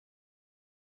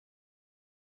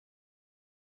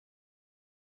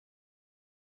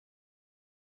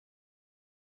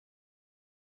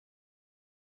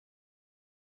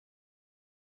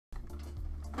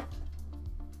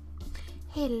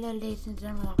Hello, ladies and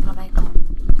gentlemen, welcome back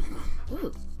home.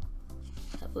 Ooh,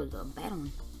 that was a bad one.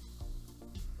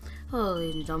 Hello,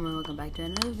 ladies and gentlemen, welcome back to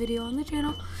another video on the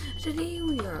channel. Today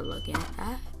we are looking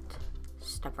at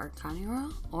Stepford County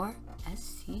Railway, or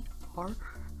SCR,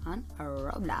 on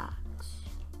Roblox.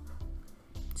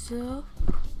 So,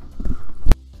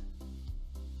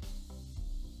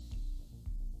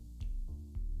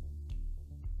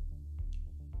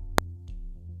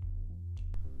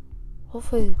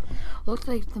 hopefully, looks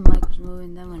like the mic was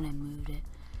moving. Then when I moved it,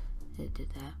 it did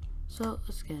that. So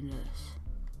let's get into this.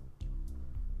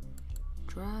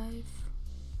 Drive.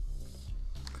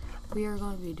 We are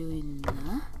going to be doing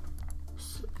the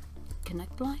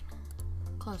Connect line,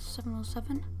 class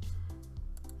 707,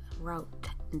 route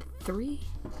 3,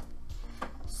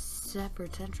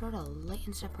 Stepford Central to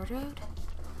Leighton Stepford Road.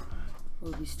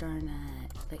 We'll be starting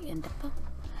at Leighton Depot,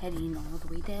 heading all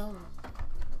the way down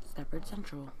Stepford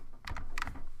Central.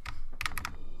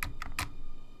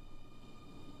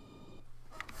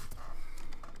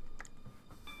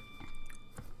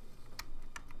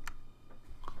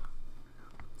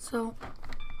 So,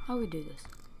 how we do this?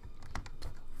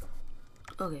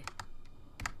 Okay.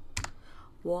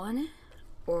 1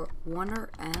 or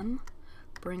M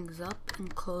brings up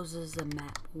and closes the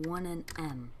map. 1 and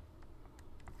M.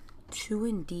 2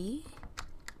 and D,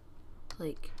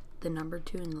 like the number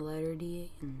 2 and the letter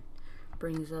D, and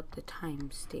brings up the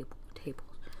times tables.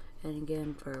 And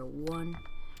again for 1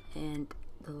 and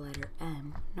the letter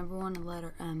M. Number 1 and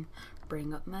letter M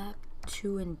bring up map.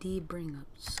 2 and D bring up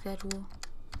schedule.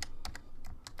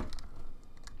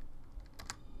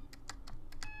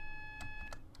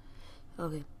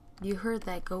 Okay, you heard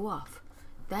that go off.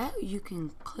 That you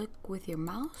can click with your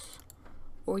mouse,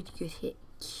 or you could hit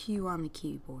Q on the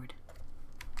keyboard.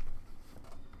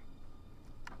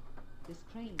 This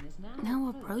train is now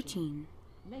approaching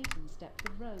Leighton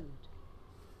Stepford Road.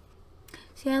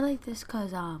 See, I like this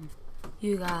because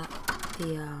you got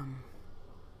the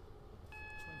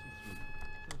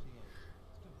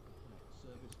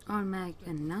automatic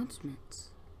announcements.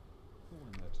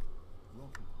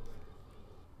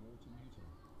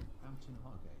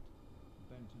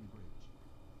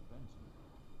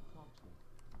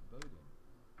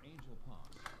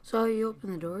 So you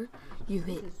open the door, you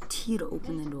hit T to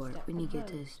open the door when you get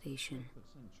to the station.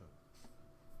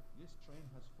 This train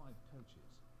has 5 coaches.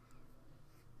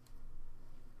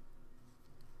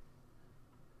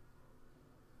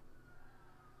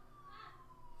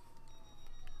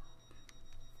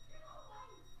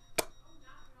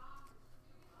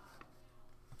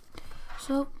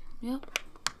 So, yep.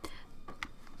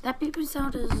 That beeping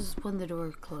sound is when the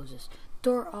door closes.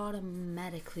 Door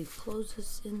automatically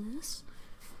closes in this.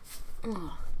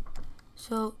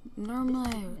 So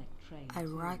normally I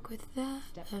rock with that.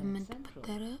 I meant to put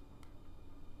that up.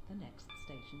 The next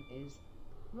station is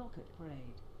Rocket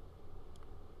Parade.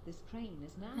 This train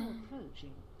is now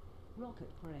approaching Rocket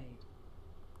Parade.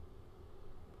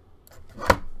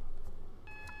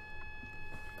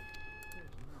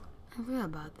 I forgot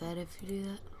about that if you do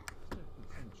that.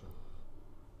 Stepford Central,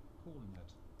 calling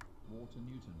at Water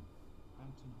Newton,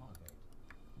 Hampton Hargate,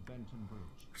 Benton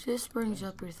Bridge. So this brings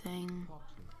up your thing.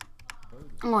 Foxley,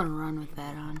 I want to run with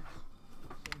that on,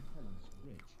 St. Helen's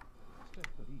Bridge,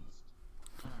 Stepford East,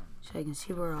 and so I can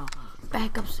see we're all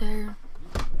backups there.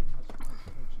 this train has 5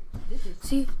 coaches. This is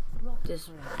See, Rocket this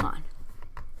Parade. on.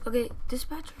 Okay,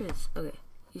 dispatcher is okay.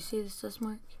 You see this test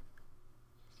mark?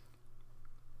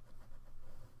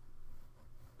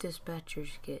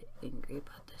 Dispatchers get angry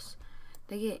about this.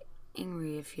 They get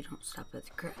angry if you don't stop at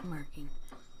the correct marking.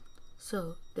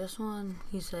 So this one,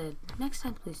 he said, next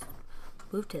time please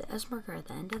move to the S marker at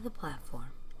the end of the platform.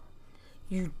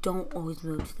 You don't always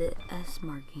move to the S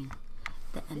marking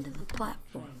at the end of the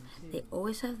platform. They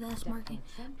always have the S marking,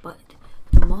 but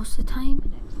most of the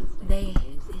time they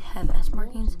have S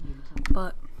markings,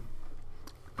 but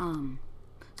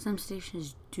some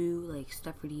stations do, like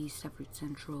Stepford East, Stepford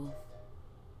Central.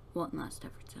 Well, not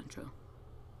Stepford Central.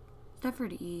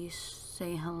 Stepford East,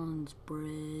 St. Helen's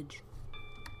Bridge,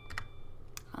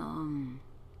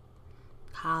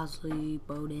 Cosley,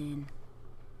 Bowden,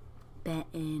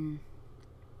 Benton,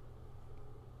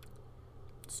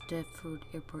 Stepford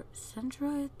Airport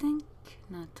Central, I think.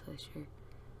 Not totally sure.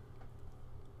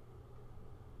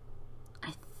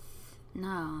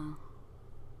 No.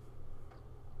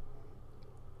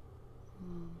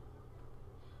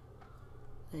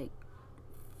 Like,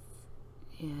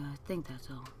 yeah, I think that's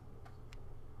all.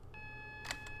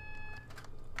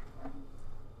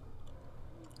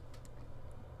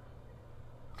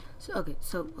 So, okay,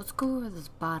 so let's go over this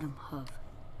bottom hub.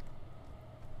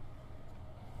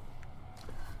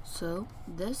 So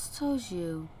this tells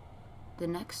you the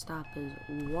next stop is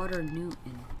Water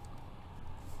Newton.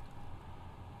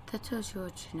 That tells you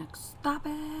what your next stop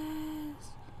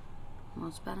is.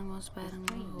 One spatting. This train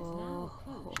is now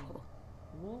approaching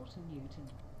Water Newton.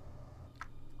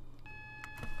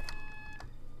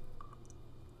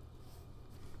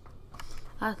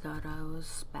 I thought I was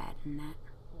spatting that.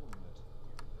 Calling at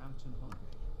Hampton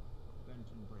Hargate,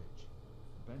 Benton Bridge,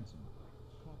 Benton,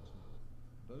 Clopton,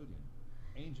 Bodiam,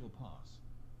 Angel Pass,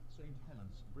 St.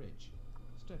 Helens Bridge,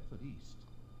 Stepford East,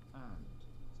 and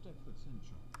Stepford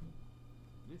Central.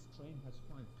 This train has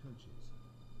 5 coaches.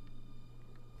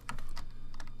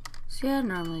 See, I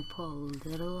normally pull a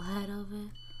little ahead of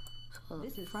it, so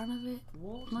This the is front of it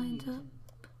Water lines up. Newton.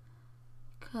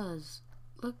 Cause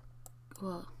look,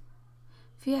 well,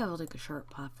 if you have like a short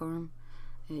platform,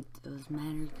 it doesn't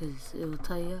matter because it will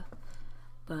tell you.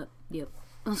 But yep,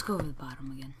 let's go over the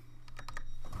bottom again.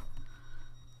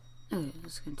 Okay,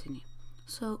 let's continue.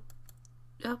 So,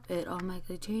 yep, it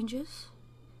automatically changes.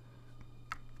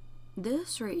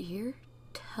 This right here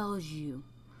tells you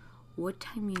what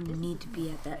time you This need is to be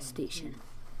at that train station.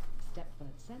 to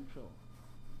Stepford Central.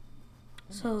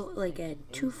 The So, next like station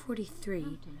at is 2:43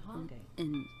 Hampton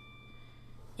Hargate.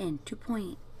 and 2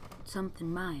 point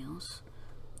something miles,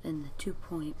 and the 2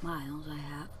 point miles I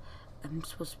have, I'm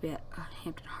supposed to be at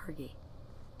Hampton Hargate.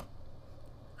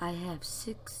 I have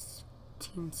 16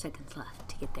 seconds left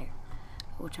to get there,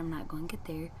 which I'm not going to get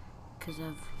there because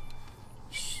of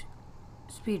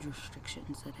speed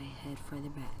restrictions that I had further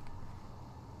back.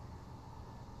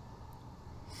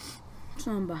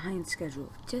 So I'm behind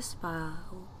schedule.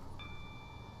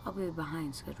 I'll be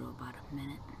behind schedule about a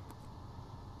minute.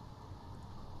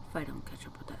 If I don't catch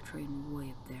up with that train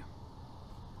way up there.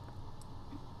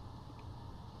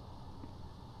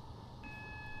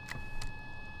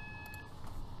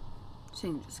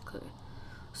 Seeing just clear.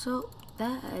 So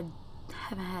that I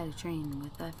haven't had a train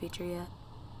with that feature yet.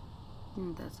 I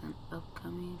think that's an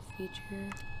upcoming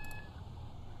feature.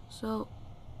 So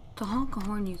to honk a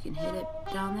horn, you can hit it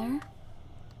down there,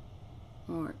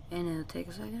 and it'll take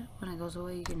a second. When it goes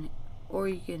away, you can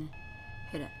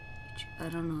hit it. I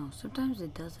don't know. Sometimes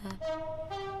it does that.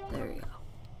 There we go.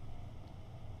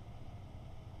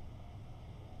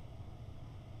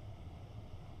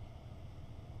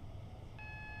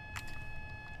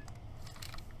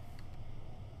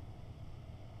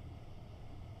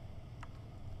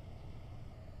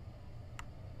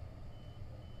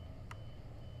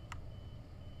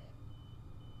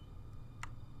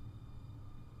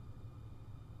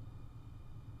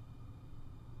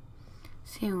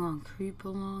 See, I'm gonna creep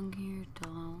along here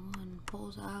till one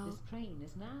pulls out. This train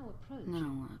is now And then I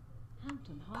approaching want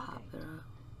Hampton to pop Hargate. it up.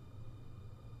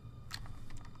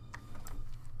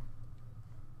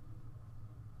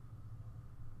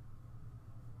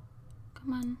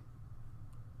 Come on.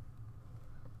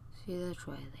 See, that's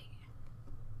why I like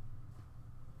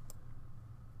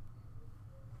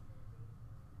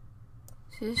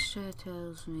it. See, this chat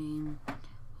tells me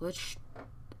which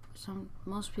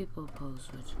most people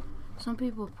post which. Some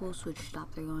people post which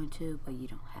stop they're going to, but you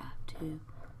don't have to.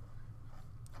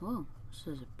 Whoa, this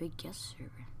is a big guest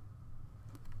server.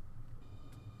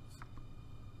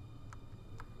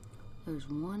 There's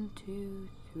 1, 2,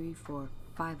 3, 4,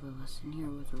 5 of us in here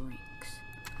with ranks.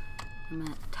 I'm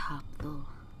at top though.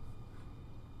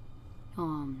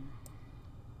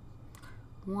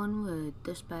 One with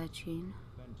dispatching.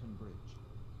 Benton Bridge,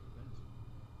 Benton,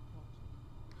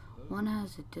 Clopton, One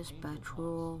has a dispatch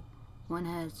role. One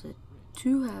has a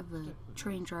two have a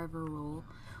train driver role.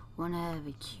 One have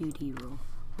a QD role,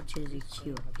 which is a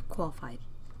Q qualified.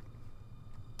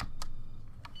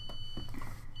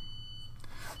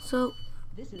 So,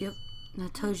 This is yep,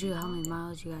 that tells you how many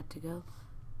miles you got to go,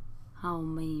 how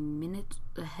many minutes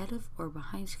ahead of or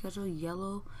behind schedule.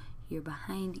 Yellow, you're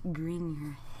behind. Green,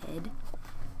 you're ahead.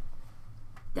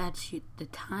 That's the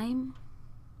time.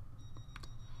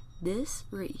 This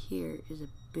right here is a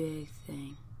big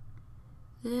thing.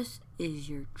 This is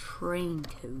your train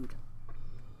code.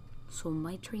 So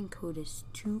my train code is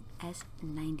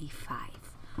 2S95.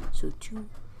 So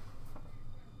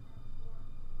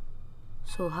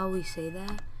So how we say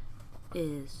that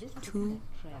is this is the 2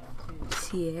 train to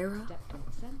Sierra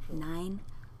Stepford Central. 9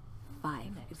 The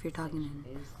 5 next if you're talking station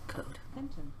in is code.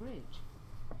 Benton Bridge.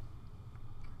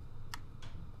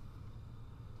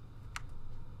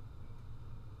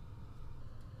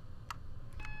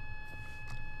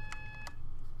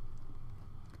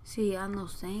 See, on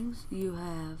those things, you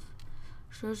have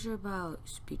shows you about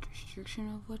speed restriction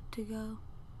of what to go.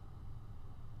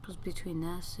 Because between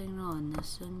that signal and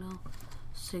this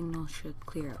signal should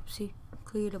clear up. See,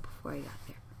 cleared up before I got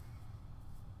there.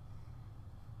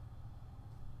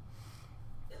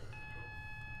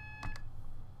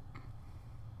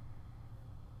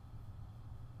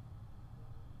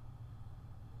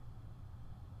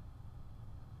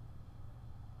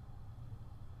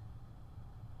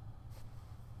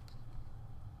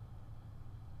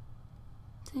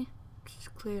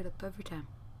 cleared up every time.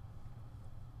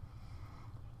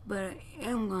 But I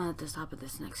am gonna have to stop at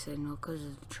this next signal because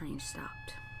the train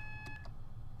stopped.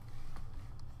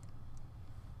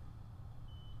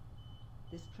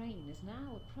 This train is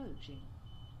now approaching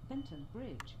Benton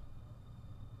Bridge.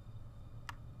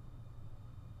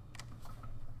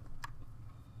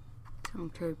 Some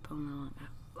trip on like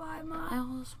 5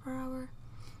 miles per hour.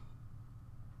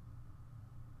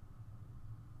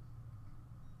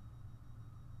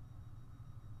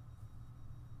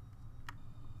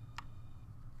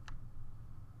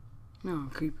 No, I'm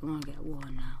creeping on at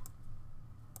 1 now.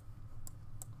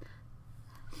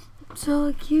 So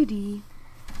a QD.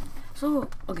 So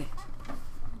okay,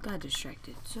 got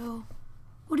distracted. So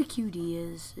what a QD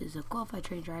is a qualified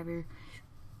train driver.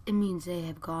 It means they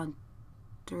have gone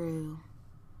through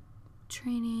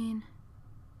training.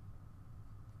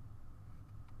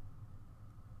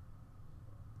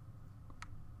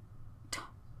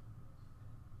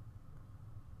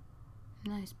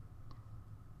 Nice.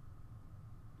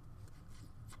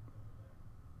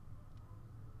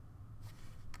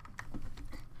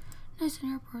 Nice,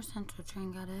 an airport central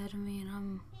train got ahead of me, and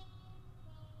I'm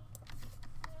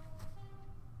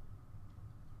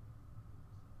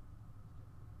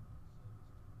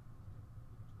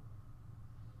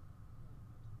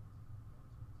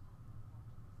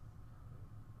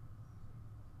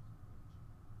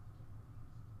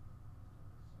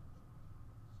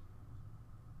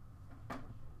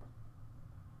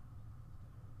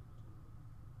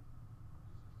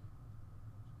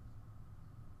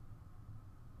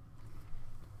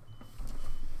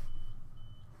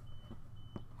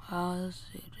House,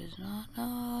 it does not know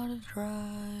how to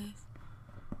drive.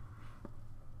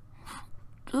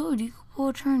 Dude, you could pull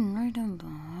a train right down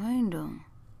behind him.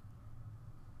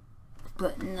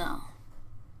 But no.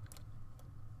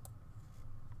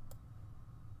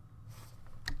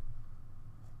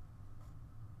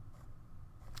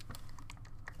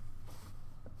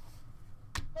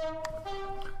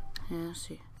 Yeah, let's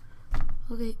see.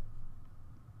 Okay.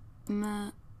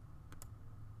 Map.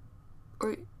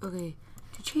 Or, okay.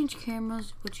 To change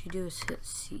cameras, what you do is hit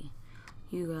C.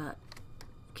 You got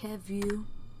cat view.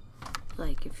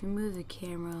 Like, if you move the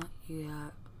camera, you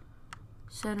got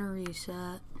center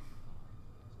reset.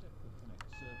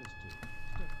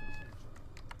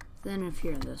 Then if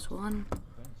you're in this one,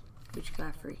 you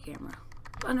got free camera.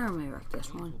 I normally wreck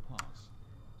this one.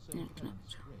 And it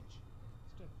connects.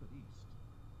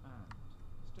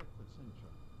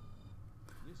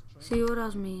 See what I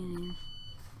was meaning?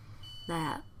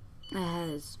 That it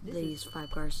has these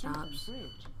 5-car stops.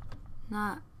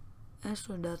 Not, this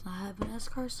one does not have an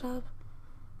S-car stop.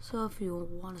 So if you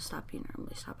want to stop, you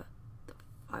normally stop at the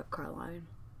 5-car line.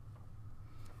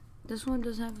 This one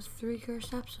doesn't have a 3-car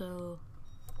stop, so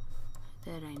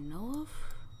that I know of.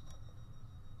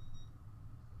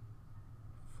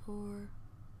 4.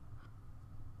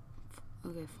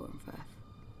 Okay, 4 and 5.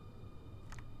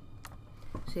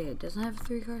 So yeah, it doesn't have a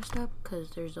 3-car stop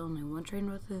because there's only one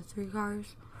train with the 3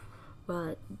 cars.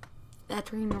 But that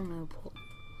train normally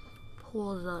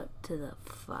pulls up to the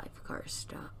 5-car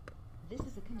stop. This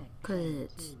is a connect. Because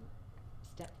it's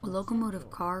locomotive,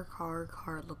 car,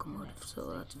 locomotive.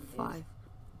 So that's 5.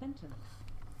 Benton.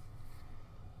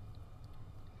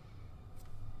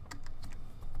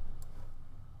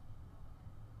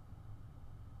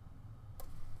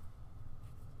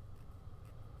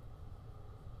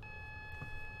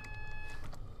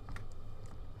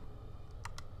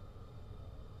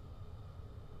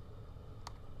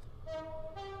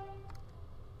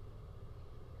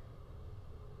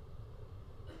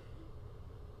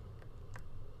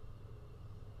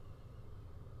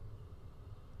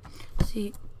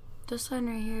 See, this sign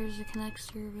right here is a connect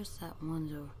service. That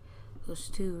one's over. Those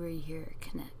 2 right here are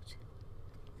connect.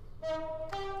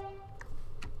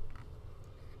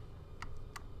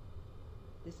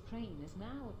 This train is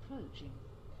now approaching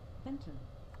Benton.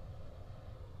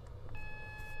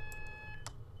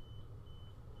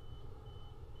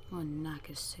 I'm gonna knock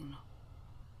his signal.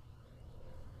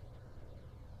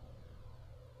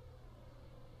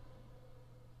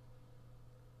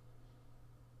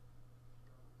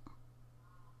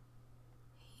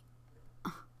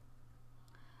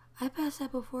 I passed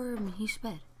that before him and he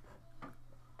sped.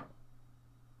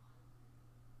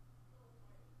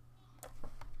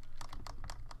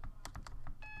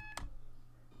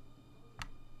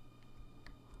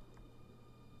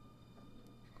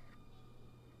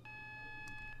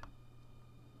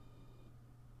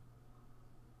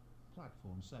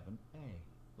 Platform 7A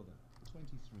for the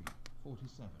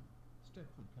 2347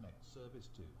 Stepford Connect Service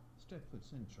to Stepford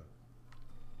Central.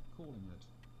 Calling at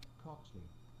Coxley,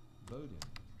 Bowden,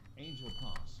 Angel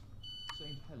Pass,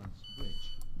 St. Helens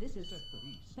Bridge, This is Stepford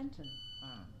East, Benton.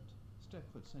 and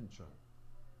Stepford Central.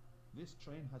 This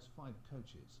train has 5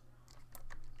 coaches.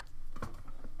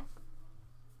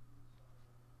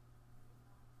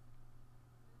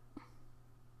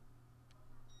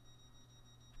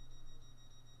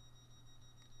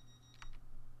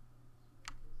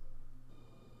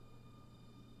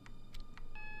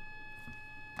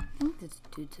 I think this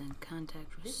dude's in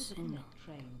contact with This is a signal. connect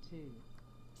train to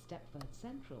Stepford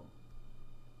Central.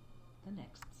 The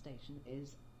next station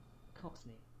is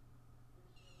Coxley.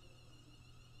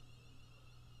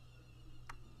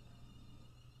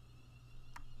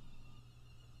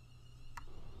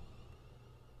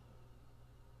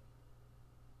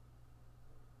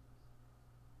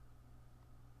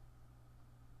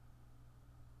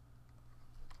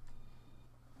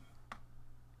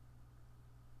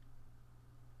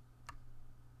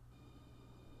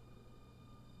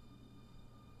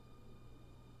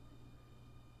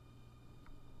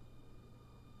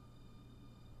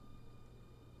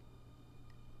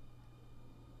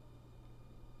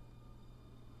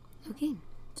 Okay,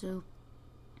 so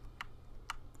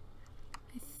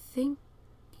I think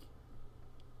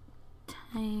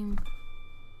time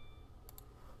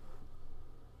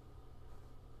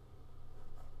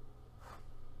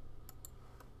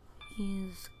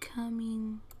is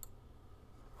coming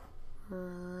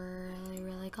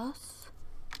really close.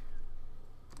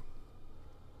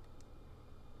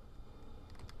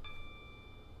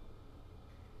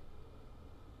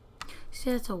 See,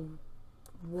 that's a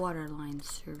waterline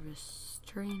service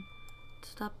train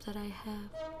stop that I have.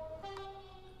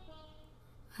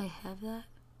 I have that.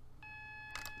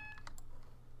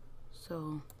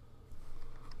 So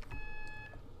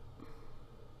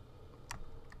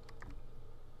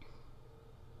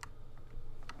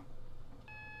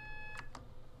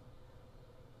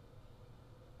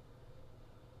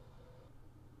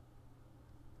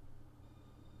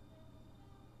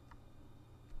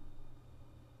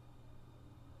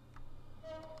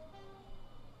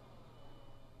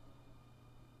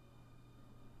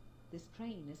This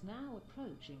train is now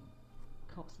approaching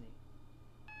Coxley.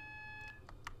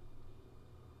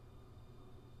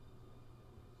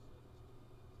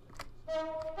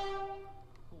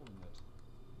 Calling at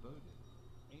Bowden,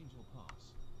 Angel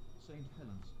Pass, St.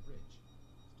 Helens Bridge,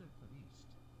 Stepford East,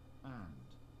 and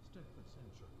Stepford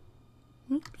Central.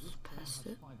 oops, This train passed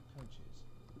has it. 5 coaches.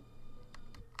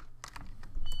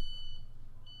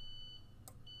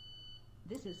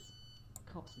 This is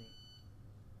Coxley.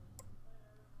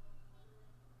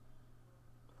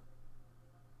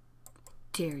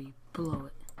 Dare you blow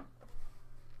it.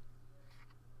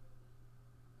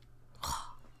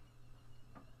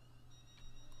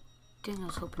 Dang, I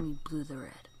was hoping you blew the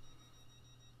red.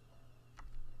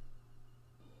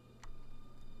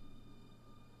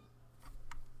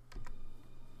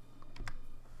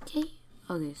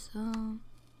 Okay, so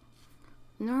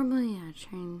normally a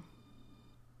train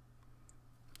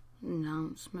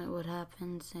announcement would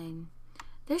happen saying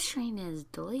this train is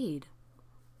delayed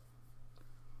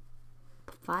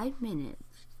 5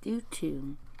 minutes due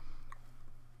to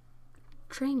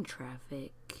train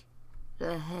traffic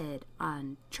ahead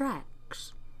on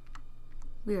tracks.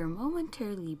 We are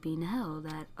momentarily being held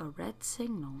at a red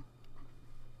signal.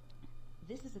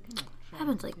 This is a connect train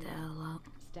Happens like to that a lot.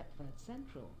 Stepford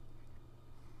Central.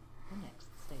 The next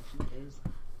station is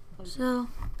Bowden. So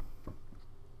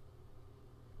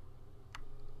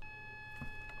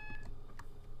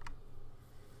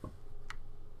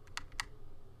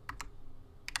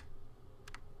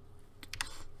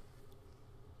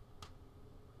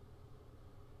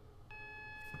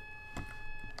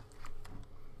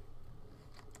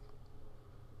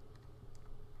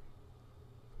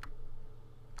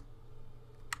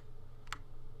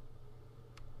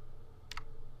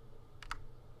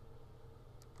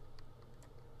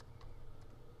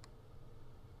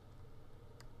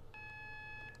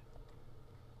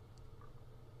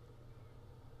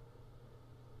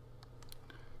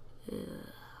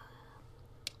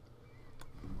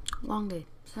long day.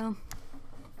 So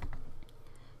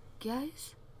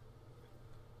guys,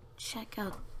 check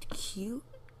out Q.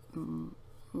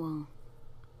 Well,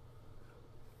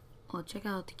 check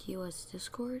out the QS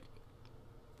Discord,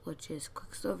 which is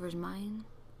Quicksilver's Mine,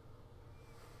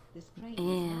 This train is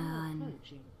now and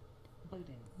approaching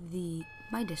Bowden.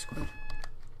 my Discord.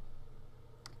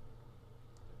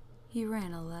 He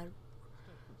ran another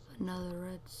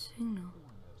red signal.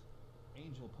 Calling at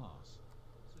Angel Pass,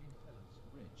 St. Helens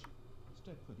Bridge,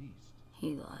 Stepford East,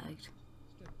 He lagged.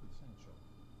 Stepford Central.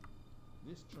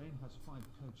 This train has 5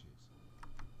 coaches.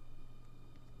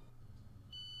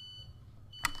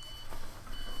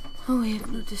 Oh, we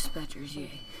have no dispatchers yet.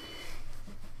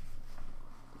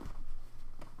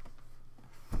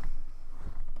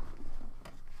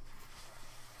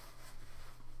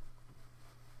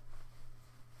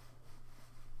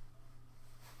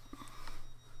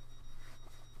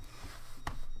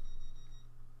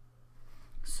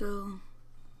 So,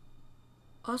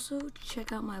 also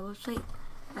check out my website.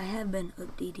 I have been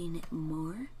updating it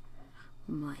more.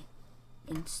 My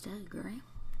Instagram,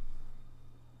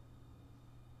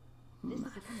 This my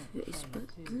is a connect Facebook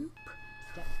train to group,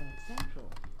 Stepford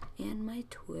Central. and my The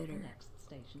Twitter. next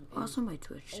station is Also my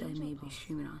Twitch that I Angel may be Pass.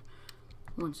 streaming on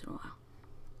once in a while.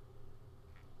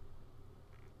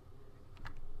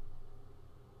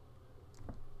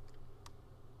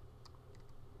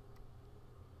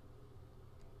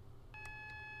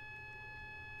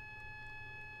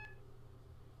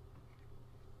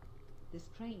 This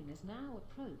train is now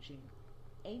approaching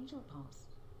Angel Pass.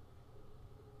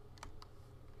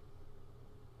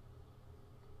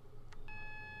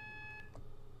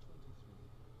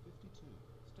 2352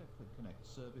 Stepford Connect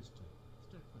service to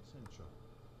Stepford Central.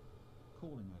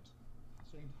 Calling at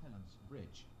St. Helens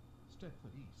Bridge,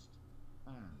 Stepford East,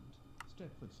 and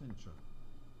Stepford Central.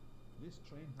 This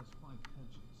train has 5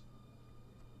 coaches.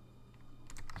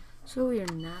 So we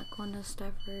are not going to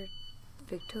Stepford,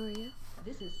 Victoria,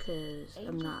 This is because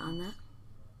I'm Angel not on that Pass.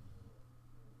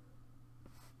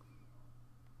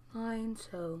 line,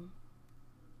 so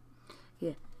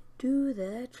yeah. Do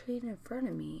that train in front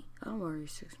of me. I'm already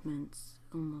 6 minutes,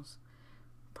 almost.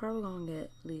 Probably gonna get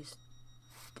at least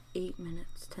 8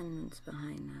 minutes, 10 minutes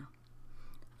behind now.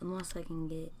 Unless I can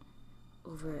get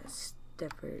over at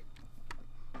Stepford,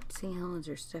 St. Helens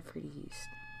or Stepford East.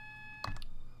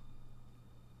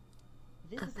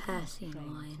 This A is a passing connect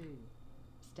train line.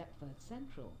 to Stepford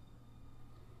Central.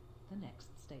 The next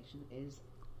station is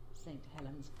St.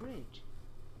 Helens Bridge.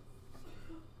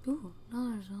 Ooh, no,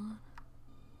 there's one.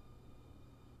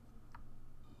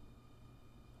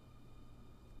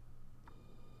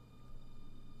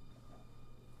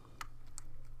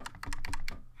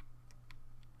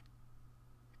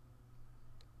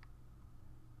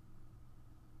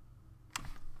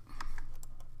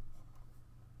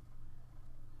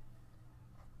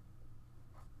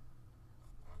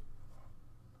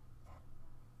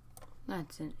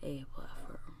 That's an A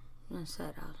platform. That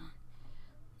side out on.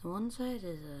 The one side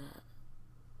is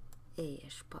a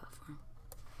A-ish platform.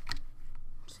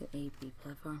 It's an A-B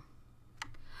platform.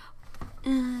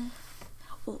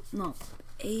 Oh no,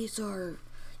 A's are,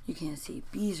 you can't see.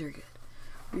 B's are good.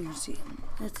 You can see them.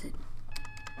 That's it.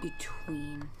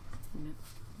 Between,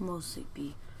 mostly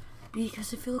B.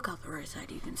 Because if you look out the right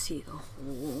side, you can see the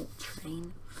whole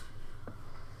train.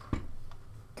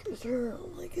 Cause they're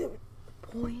like a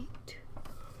point.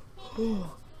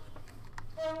 Oh.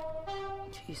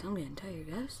 Jeez, I'm getting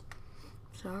tired, guys.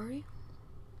 Sorry.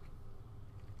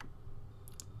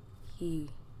 He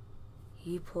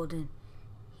pulled in.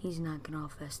 He's knocking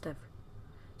off that stuff.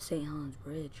 St. Helens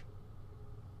Bridge.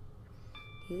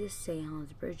 This St.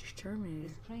 Helens Bridge is terminated.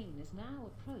 This train is now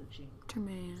approaching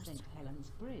Terminated. St. Helens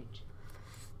Bridge.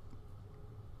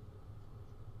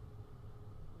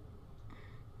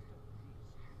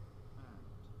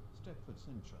 And Stepford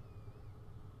Central.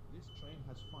 This train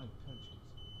has 5 coaches.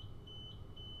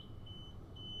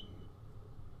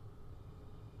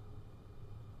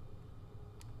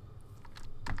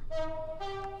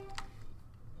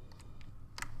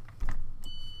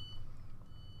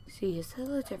 See, his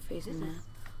headlights are facing This that.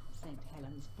 is St.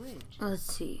 Helens Bridge. Let's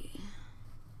see.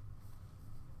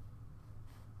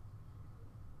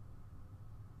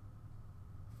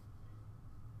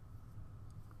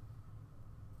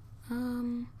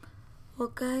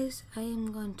 Well guys, I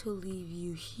am going to leave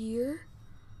you here.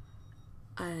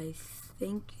 I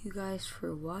thank you guys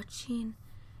for watching,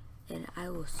 and I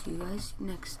will see you guys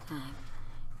next time.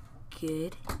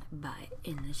 Goodbye.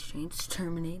 And this train's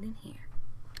terminating here.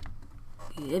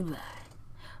 Goodbye.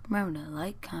 Remember to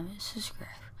like, comment, subscribe.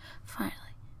 Finally,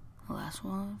 the last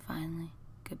one, finally,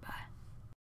 goodbye.